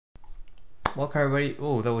Welcome everybody.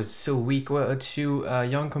 Oh, that was so weak. Well, to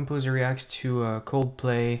young composer reacts to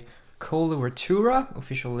Coldplay Coloratura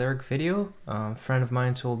official lyric video. A friend of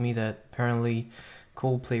mine told me that apparently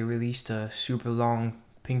Coldplay released a super long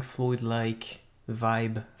Pink Floyd-like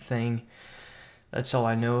vibe thing. That's all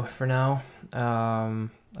I know for now.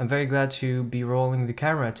 I'm very glad to be rolling the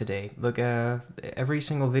camera today. Look, every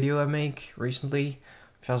single video I make recently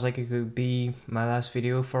feels like it could be my last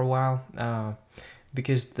video for a while.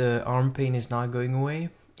 Because the arm pain is not going away,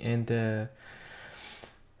 and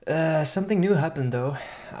something new happened though.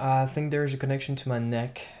 I think there's a connection to my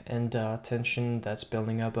neck and tension that's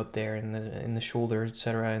building up there in the shoulder,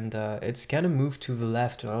 etc. And it's kind of moved to the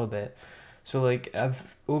left a little bit. So like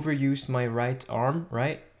I've overused my right arm,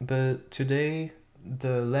 right? But today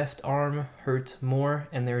the left arm hurt more,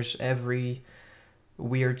 and there's every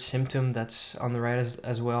weird symptom that's on the right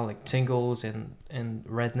as well, like tingles and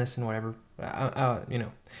redness and whatever. You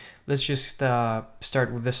know, let's just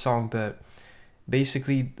start with this song. But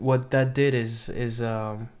basically what that did is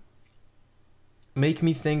make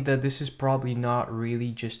me think that this is probably not really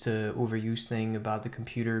just a overuse thing about the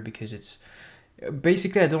computer, because it's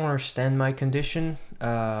basically I don't understand my condition,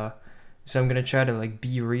 so I'm gonna try to like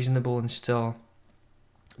be reasonable and still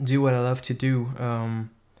do what I love to do,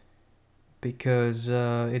 because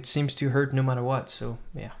it seems to hurt no matter what. So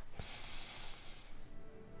yeah.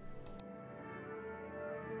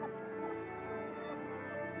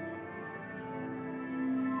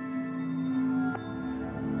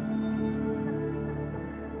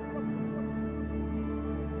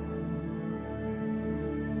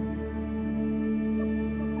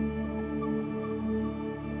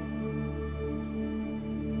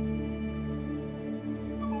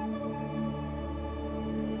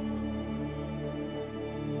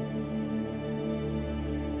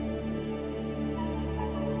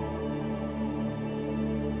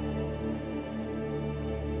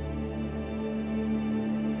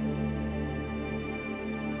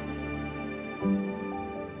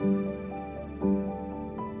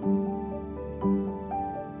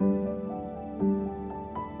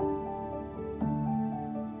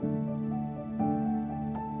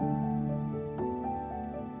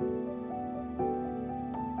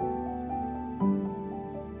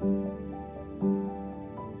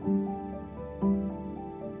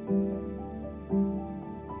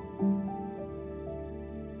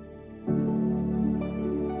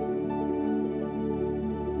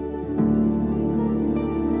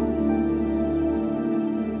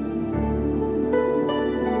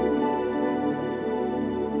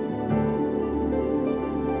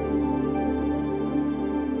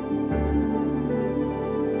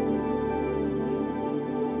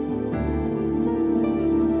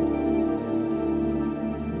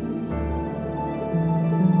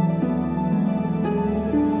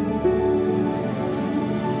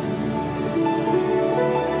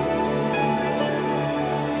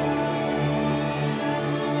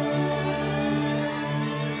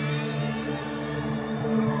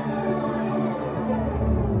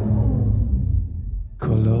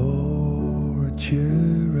 Coloratura,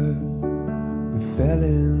 we fell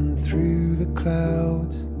in through the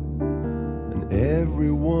clouds, and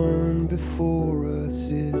everyone before us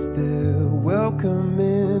is there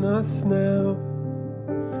welcoming us now.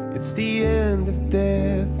 It's the end of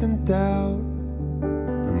death and doubt,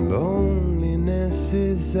 and loneliness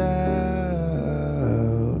is out.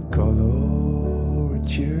 Coloratura,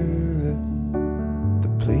 the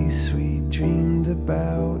place we dreamed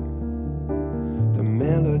about, the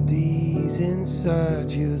melodies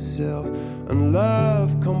inside yourself, and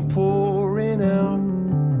love come pouring out,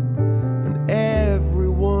 and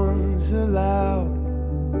everyone's allowed.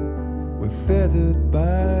 We're feathered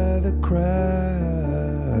by the crowd.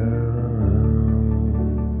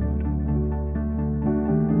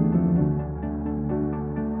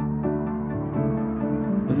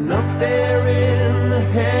 And up there in the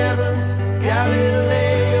heavens,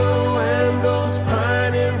 Galileo and those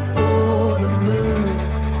pining for the moon.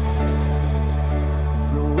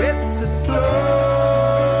 No, it's a slow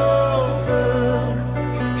burn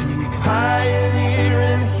to Pioneer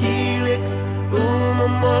and Helix, Uma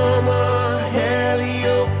Mama,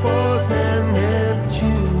 Heliopause and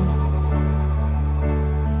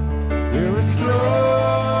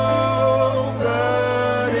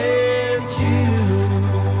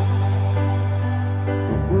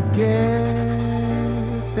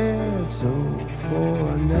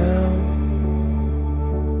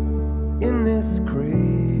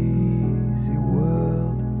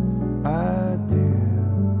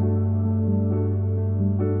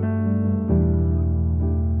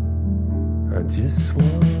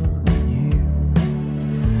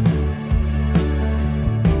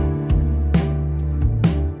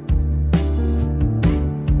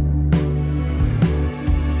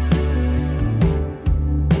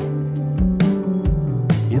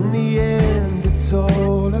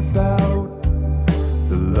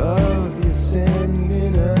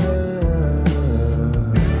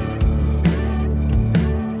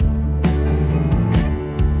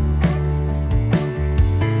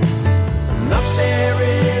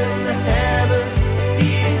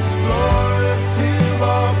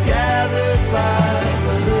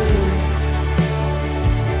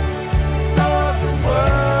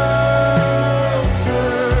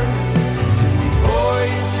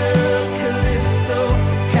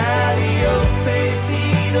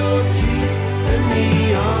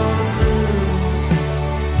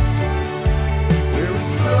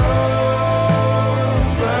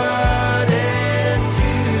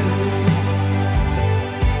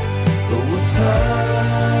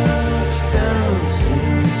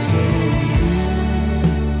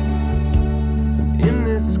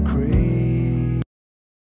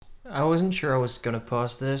sure I was gonna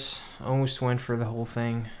pause this. I almost went for the whole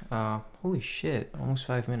thing. Holy shit, almost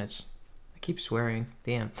 5 minutes. I keep swearing.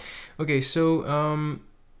 Damn. Okay, so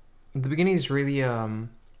the beginning is really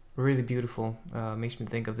really beautiful. Makes me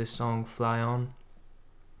think of this song "Fly On."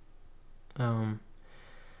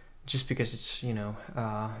 Just because it's, you know,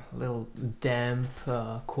 a little damp,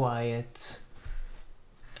 quiet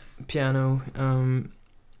piano.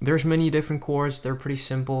 There's many different chords. They're pretty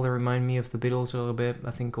simple. They remind me of the Beatles a little bit. I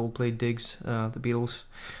think Coldplay digs the Beatles.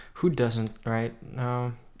 Who doesn't, right?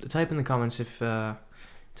 Type in the comments if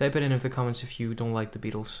type it in the comments if you don't like the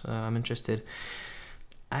Beatles. I'm interested.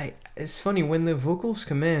 It's funny when the vocals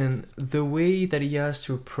come in, the way that he has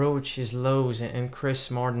to approach his lows, and Chris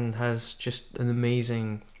Martin has just an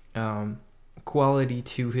amazing quality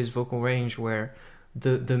to his vocal range, where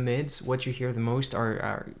the mids, what you hear the most,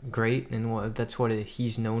 are great, and that's what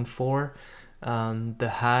he's known for.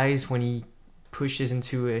 The highs, when he pushes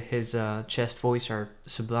into his chest voice, are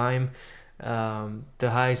sublime. The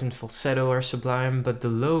highs and falsetto are sublime, but the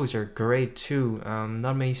lows are great too.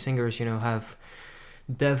 Not many singers, you know, have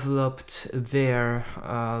developed their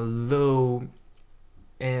low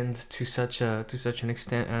end to such an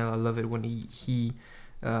extent, and I love it when he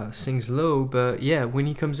sings low. But yeah, when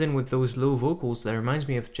he comes in with those low vocals, that reminds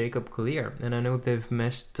me of Jacob Collier, and I know they've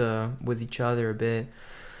messed with each other a bit.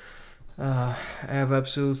 I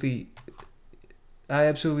absolutely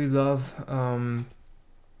love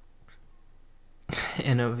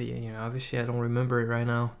and obviously I don't remember it right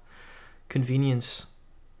now. Convenience.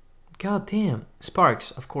 God damn.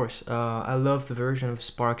 Sparks, of course. I love the version of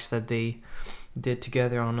Sparks that they did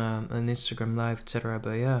together on an Instagram live, etc.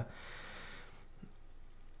 But yeah,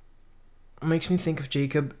 makes me think of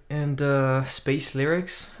Jacob and space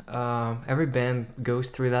lyrics. Every band goes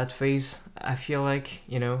through that phase, I feel like,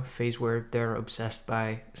 you know, phase where they're obsessed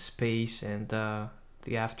by space and the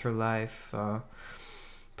afterlife,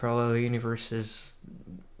 parallel universes,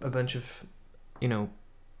 a bunch of, you know,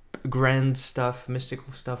 grand stuff,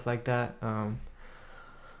 mystical stuff like that. I'm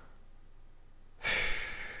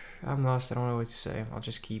lost. I don't know what to say. I'll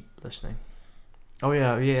just keep listening. Oh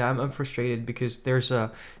yeah. I'm frustrated because there's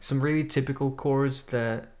some really typical chords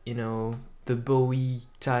that, you know, the Bowie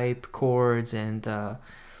type chords, and the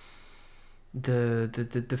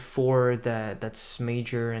four that's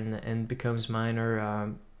major and becomes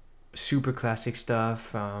minor. Super classic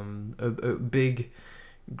stuff. A big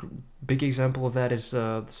example of that is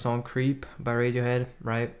the song "Creep" by Radiohead,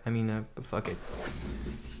 right? I mean, fuck it.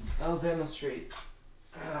 I'll demonstrate.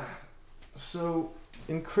 So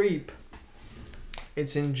in "Creep,"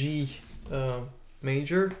 it's in G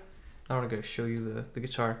major. I'm gonna show you the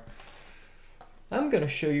guitar. I'm gonna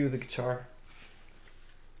show you the guitar.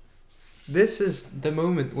 This is the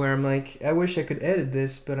moment where I'm like, I wish I could edit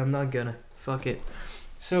this, but I'm not gonna. Fuck it.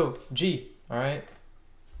 So G, all right.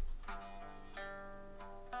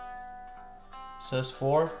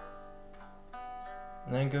 sus4,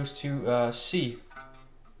 and then it goes to C.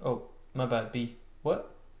 Oh, my bad, B.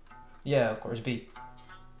 What? Yeah, of course, B.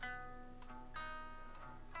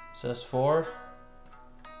 sus4,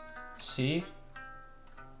 C,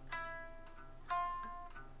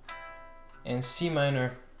 and C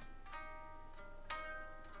minor.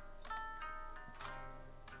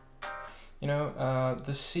 You know,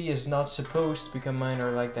 the C is not supposed to become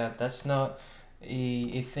minor like that. That's not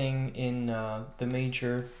a thing in the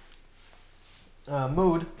major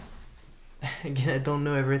mode. Again, I don't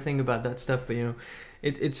know everything about that stuff, but you know,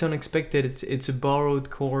 it's unexpected. It's a borrowed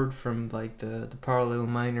chord from like the parallel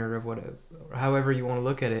minor of whatever, however you want to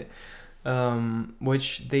look at it,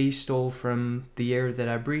 which they stole from "The Air That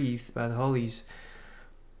I Breathe" by the Hollies.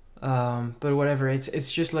 But whatever,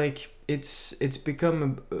 it's just like it's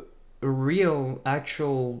become a real,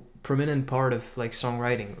 actual, prominent part of like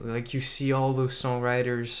songwriting. Like you see all those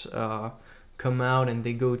songwriters come out and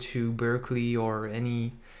they go to Berkeley or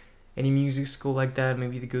any music school like that.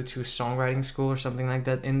 Maybe they go to a songwriting school or something like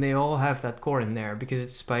that, and they all have that chord in there because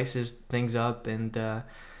it spices things up, and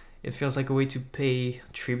it feels like a way to pay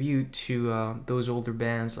tribute to those older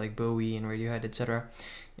bands like Bowie and Radiohead, etc.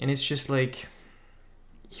 And it's just like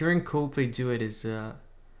hearing Coldplay do it is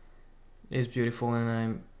beautiful,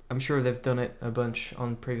 and I'm sure they've done it a bunch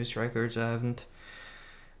on previous records.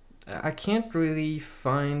 I can't really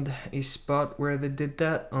find a spot where they did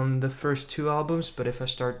that on the first two albums, but if I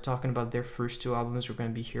start talking about their first two albums, we're gonna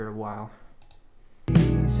be here a while.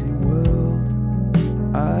 Easy world,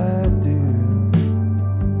 I do.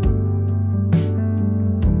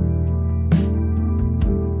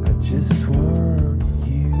 I just want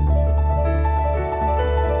you.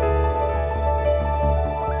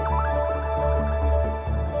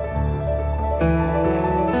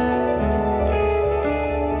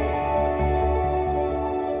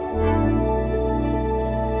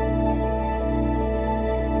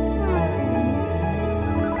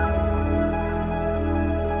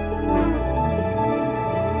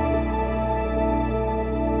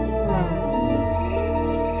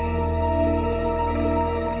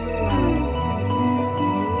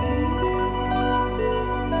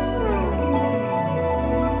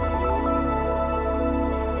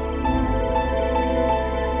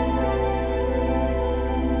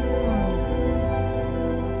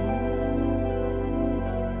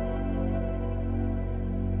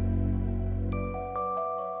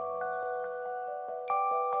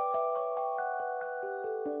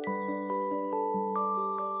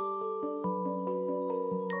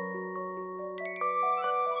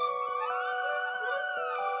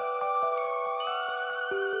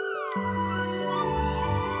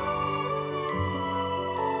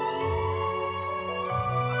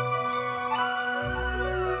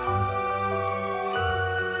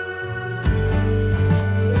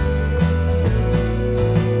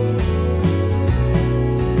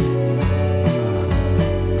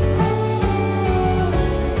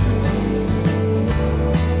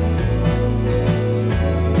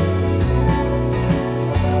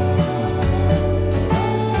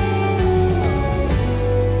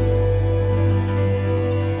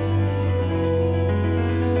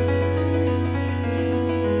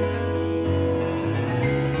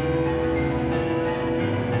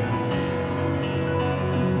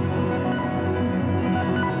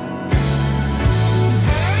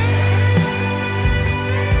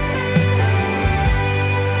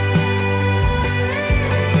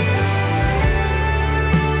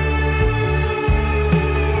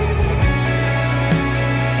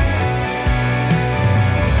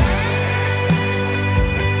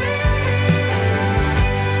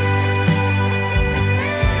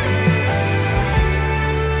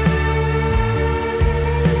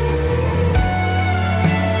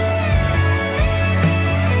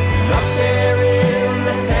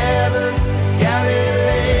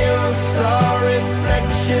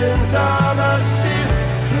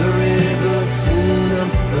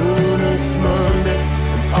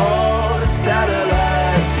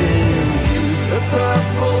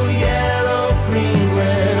 purple, yellow, green,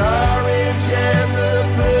 red, orange, and the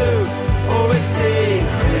blue. Oh, it's a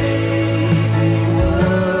crazy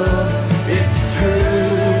world, it's true.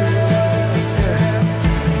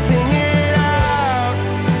 Sing it out.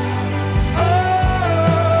 Oh,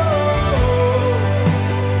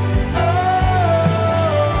 oh,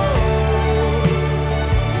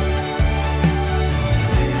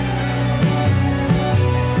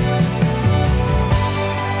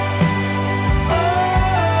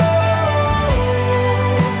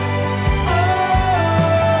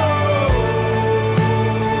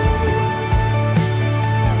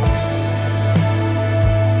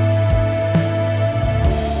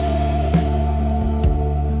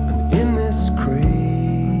 in this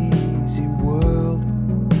crazy world,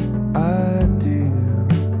 I do.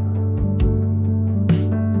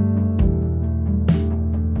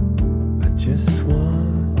 I just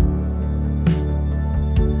want.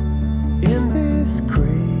 In this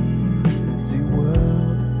crazy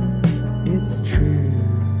world, it's true.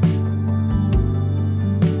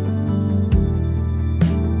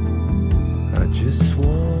 I just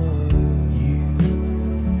want you.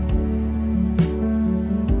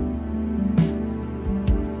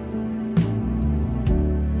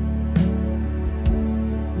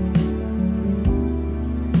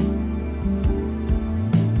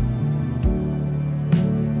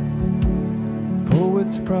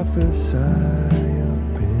 Poets prophesy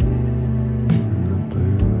up in the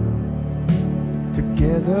blue.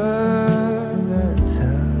 Together, that's how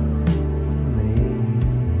we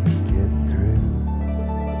make it through.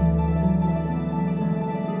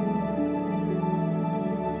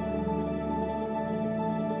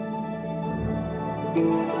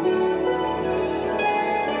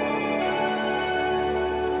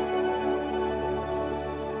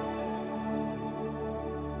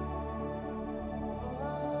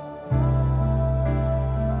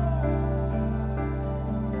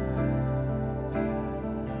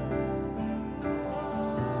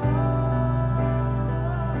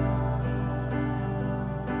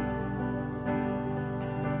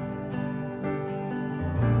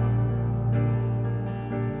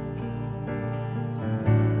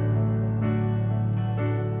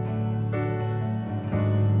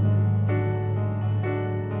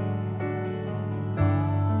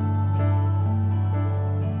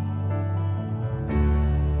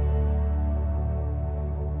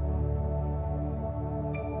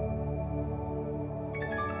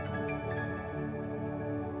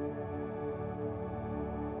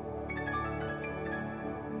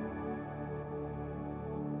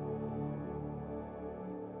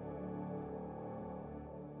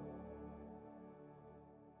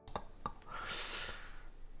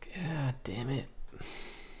 God damn it.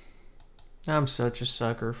 I'm such a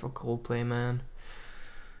sucker for Coldplay, man.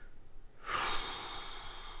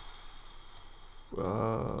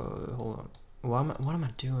 Hold on. What am I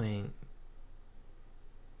doing?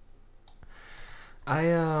 I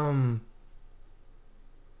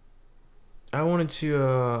wanted to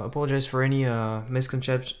apologize for any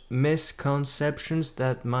misconceptions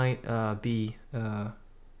that might be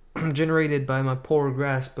generated by my poor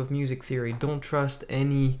grasp of music theory. Don't trust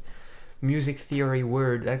any music theory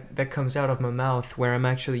word that comes out of my mouth where I'm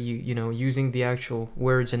actually using the actual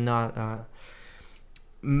words and not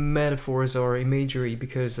metaphors or imagery,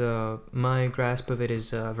 because my grasp of it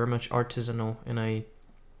is very much artisanal, and I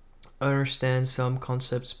understand some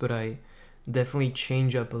concepts, but I definitely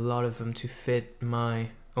change up a lot of them to fit my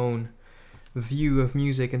own view of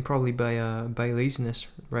music, and probably by laziness,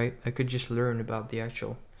 right? I could just learn about the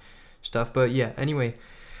actual stuff. But yeah, anyway,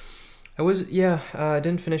 I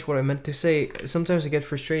didn't finish what I meant to say. Sometimes I get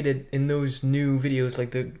frustrated in those new videos,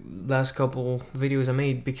 like the last couple videos I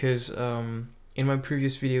made, because in my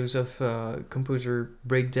previous videos of composer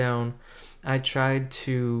breakdown, I tried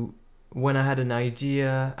to, when I had an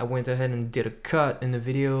idea, I went ahead and did a cut in the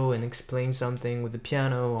video and explained something with the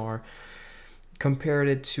piano or compared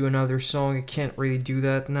it to another song. I can't really do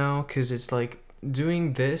that now, because it's like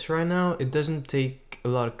doing this right now, it doesn't take a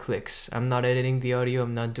lot of clicks. I'm not editing the audio,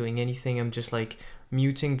 I'm not doing anything, I'm just like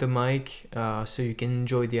muting the mic so you can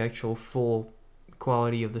enjoy the actual full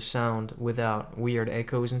quality of the sound without weird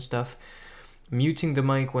echoes and stuff. Muting the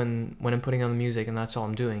mic when I'm putting on the music, and that's all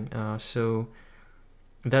I'm doing. So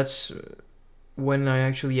that's when I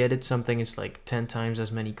actually edit something, it's like 10 times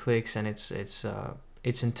as many clicks, and it's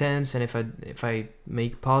intense. And if I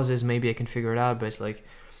make pauses, maybe I can figure it out, but it's like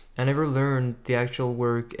I never learned the actual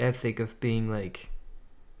work ethic of being like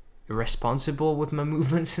responsible with my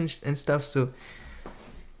movements and stuff. So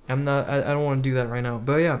I don't want to do that right now.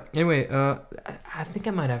 But yeah, anyway, I think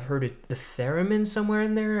I might have heard a theremin somewhere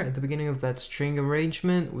in there at the beginning of that string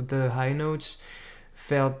arrangement with the high notes.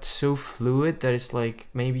 Felt so fluid that it's like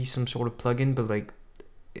maybe some sort of plugin, but like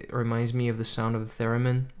it reminds me of the sound of the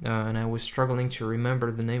theremin. And I was struggling to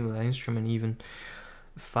remember the name of that instrument even.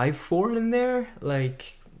 5/4 in there?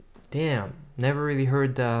 Like, damn, never really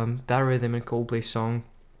heard that rhythm in Coldplay song.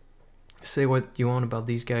 Say what you want about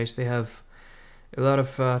these guys, they have a lot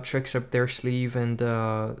of tricks up their sleeve, and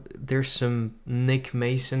there's some Nick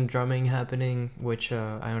Mason drumming happening, which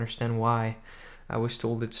I understand why. I was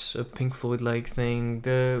told it's a Pink Floyd-like thing.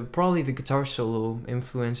 Probably the guitar solo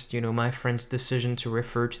influenced, my friend's decision to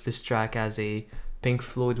refer to this track as a Pink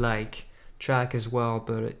Floyd-like track as well.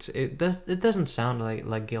 But it doesn't sound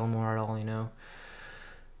like Gilmour at all,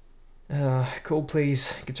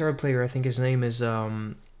 Coldplay's guitar player, I think his name is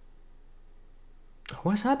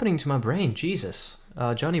what's happening to my brain? Jesus.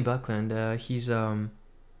 Johnny Buckland.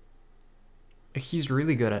 He's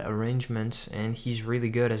really good at arrangements, and he's really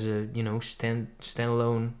good as a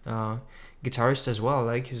standalone guitarist as well.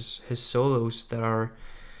 Like his solos that are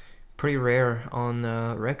pretty rare on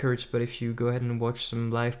records, but if you go ahead and watch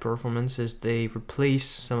some live performances, they replace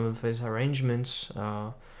some of his arrangements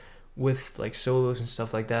with like solos and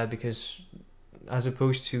stuff like that, because as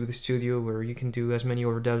opposed to the studio where you can do as many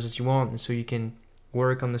overdubs as you want, and so you can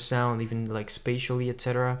work on the sound even like spatially,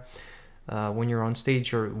 etc. When you're on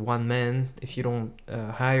stage or one man, if you don't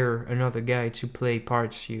hire another guy to play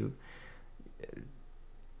parts,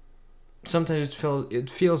 sometimes it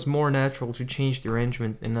feels more natural to change the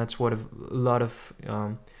arrangement, and that's what a lot of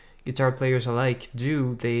guitar players alike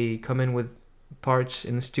do. They come in with parts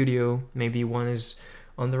in the studio, maybe one is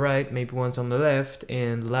on the right, maybe one's on the left,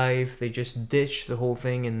 and live they just ditch the whole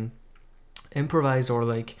thing and improvise, or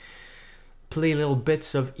like play little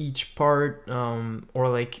bits of each part, or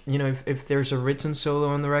like if there's a written solo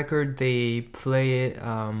on the record, they play it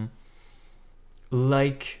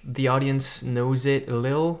like the audience knows it a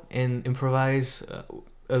little, and improvise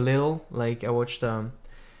a little. Like I watched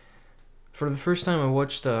for the first time I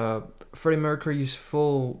watched Freddie Mercury's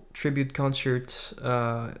full tribute concert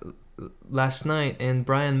last night, and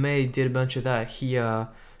Brian May did a bunch of that. He for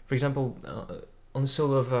example, on the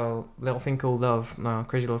solo of Little Thing Called Love,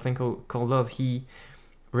 Crazy Little Thing Called Love, he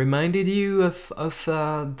reminded you of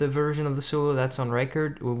the version of the solo that's on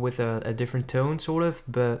record with a different tone, sort of,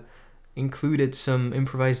 but included some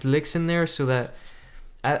improvised licks in there, so that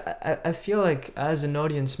I feel like as an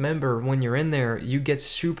audience member, when you're in there, you get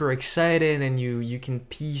super excited, and you can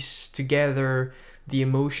piece together the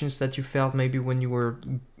emotions that you felt maybe when you were,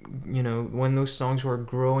 when those songs were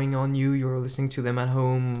growing on you, you were listening to them at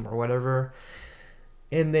home or whatever.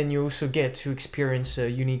 And then you also get to experience a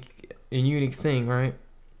unique thing, right?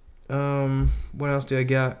 What else do I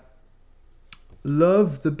got?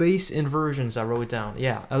 Love the bass inversions, I wrote down.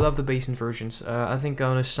 Yeah, I love the bass inversions. I think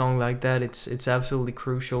on a song like that, it's absolutely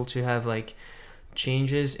crucial to have like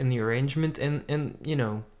changes in the arrangement, and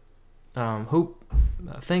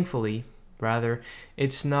thankfully rather,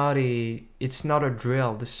 it's not a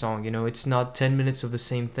drill, this song, it's not 10 minutes of the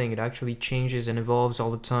same thing. It actually changes and evolves all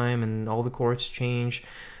the time, and all the chords change,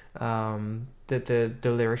 the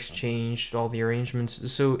lyrics changed, all the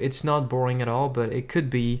arrangements, so it's not boring at all. But it could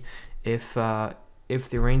be if the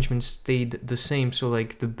arrangement stayed the same. So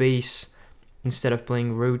like the bass, instead of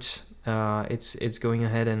playing roots, it's going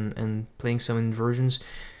ahead and playing some inversions.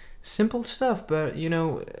 Simple stuff, but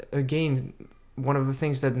again, one of the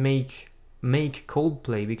things that make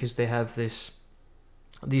Coldplay, because they have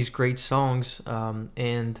these great songs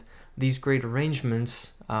and these great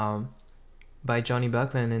arrangements by Johnny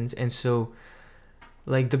Buckland, and so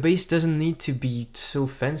like the bass doesn't need to be so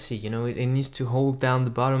fancy, it needs to hold down the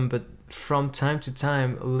bottom, but from time to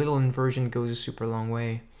time a little inversion goes a super long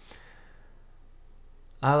way.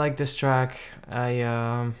 I like this track.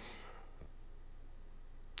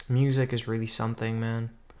 Music is really something, man.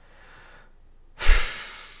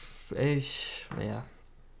 Yeah,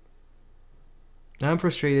 I'm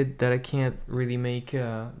frustrated that I can't really make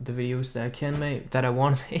the videos that I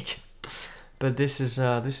want to make, but this is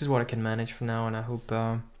what I can manage for now, and I hope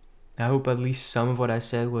at least some of what I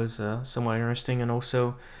said was somewhat interesting. And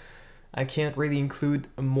also, I can't really include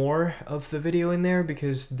more of the video in there,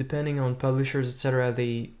 because depending on publishers, etc.,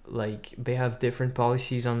 they have different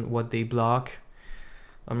policies on what they block.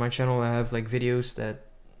 On my channel, I have like videos that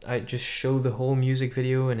I just show the whole music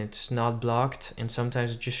video and it's not blocked, and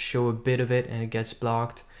sometimes I just show a bit of it and it gets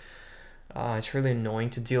blocked. It's really annoying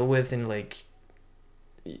to deal with, and like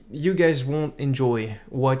you guys won't enjoy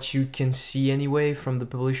what you can see anyway from the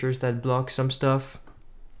publishers that block some stuff.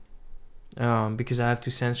 because I have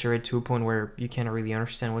to censor it to a point where you can't really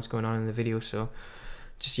understand what's going on in the video. So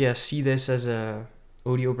just, yeah, see this as a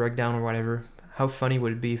audio breakdown or whatever. How funny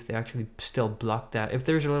would it be if they actually still blocked that? If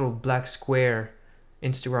there's a little black square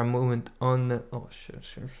Instagram moment on the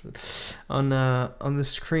on the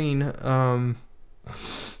screen,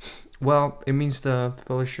 well, it means the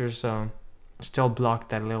publishers still blocked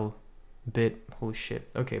that little bit. Holy shit.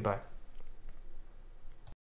 Okay, bye.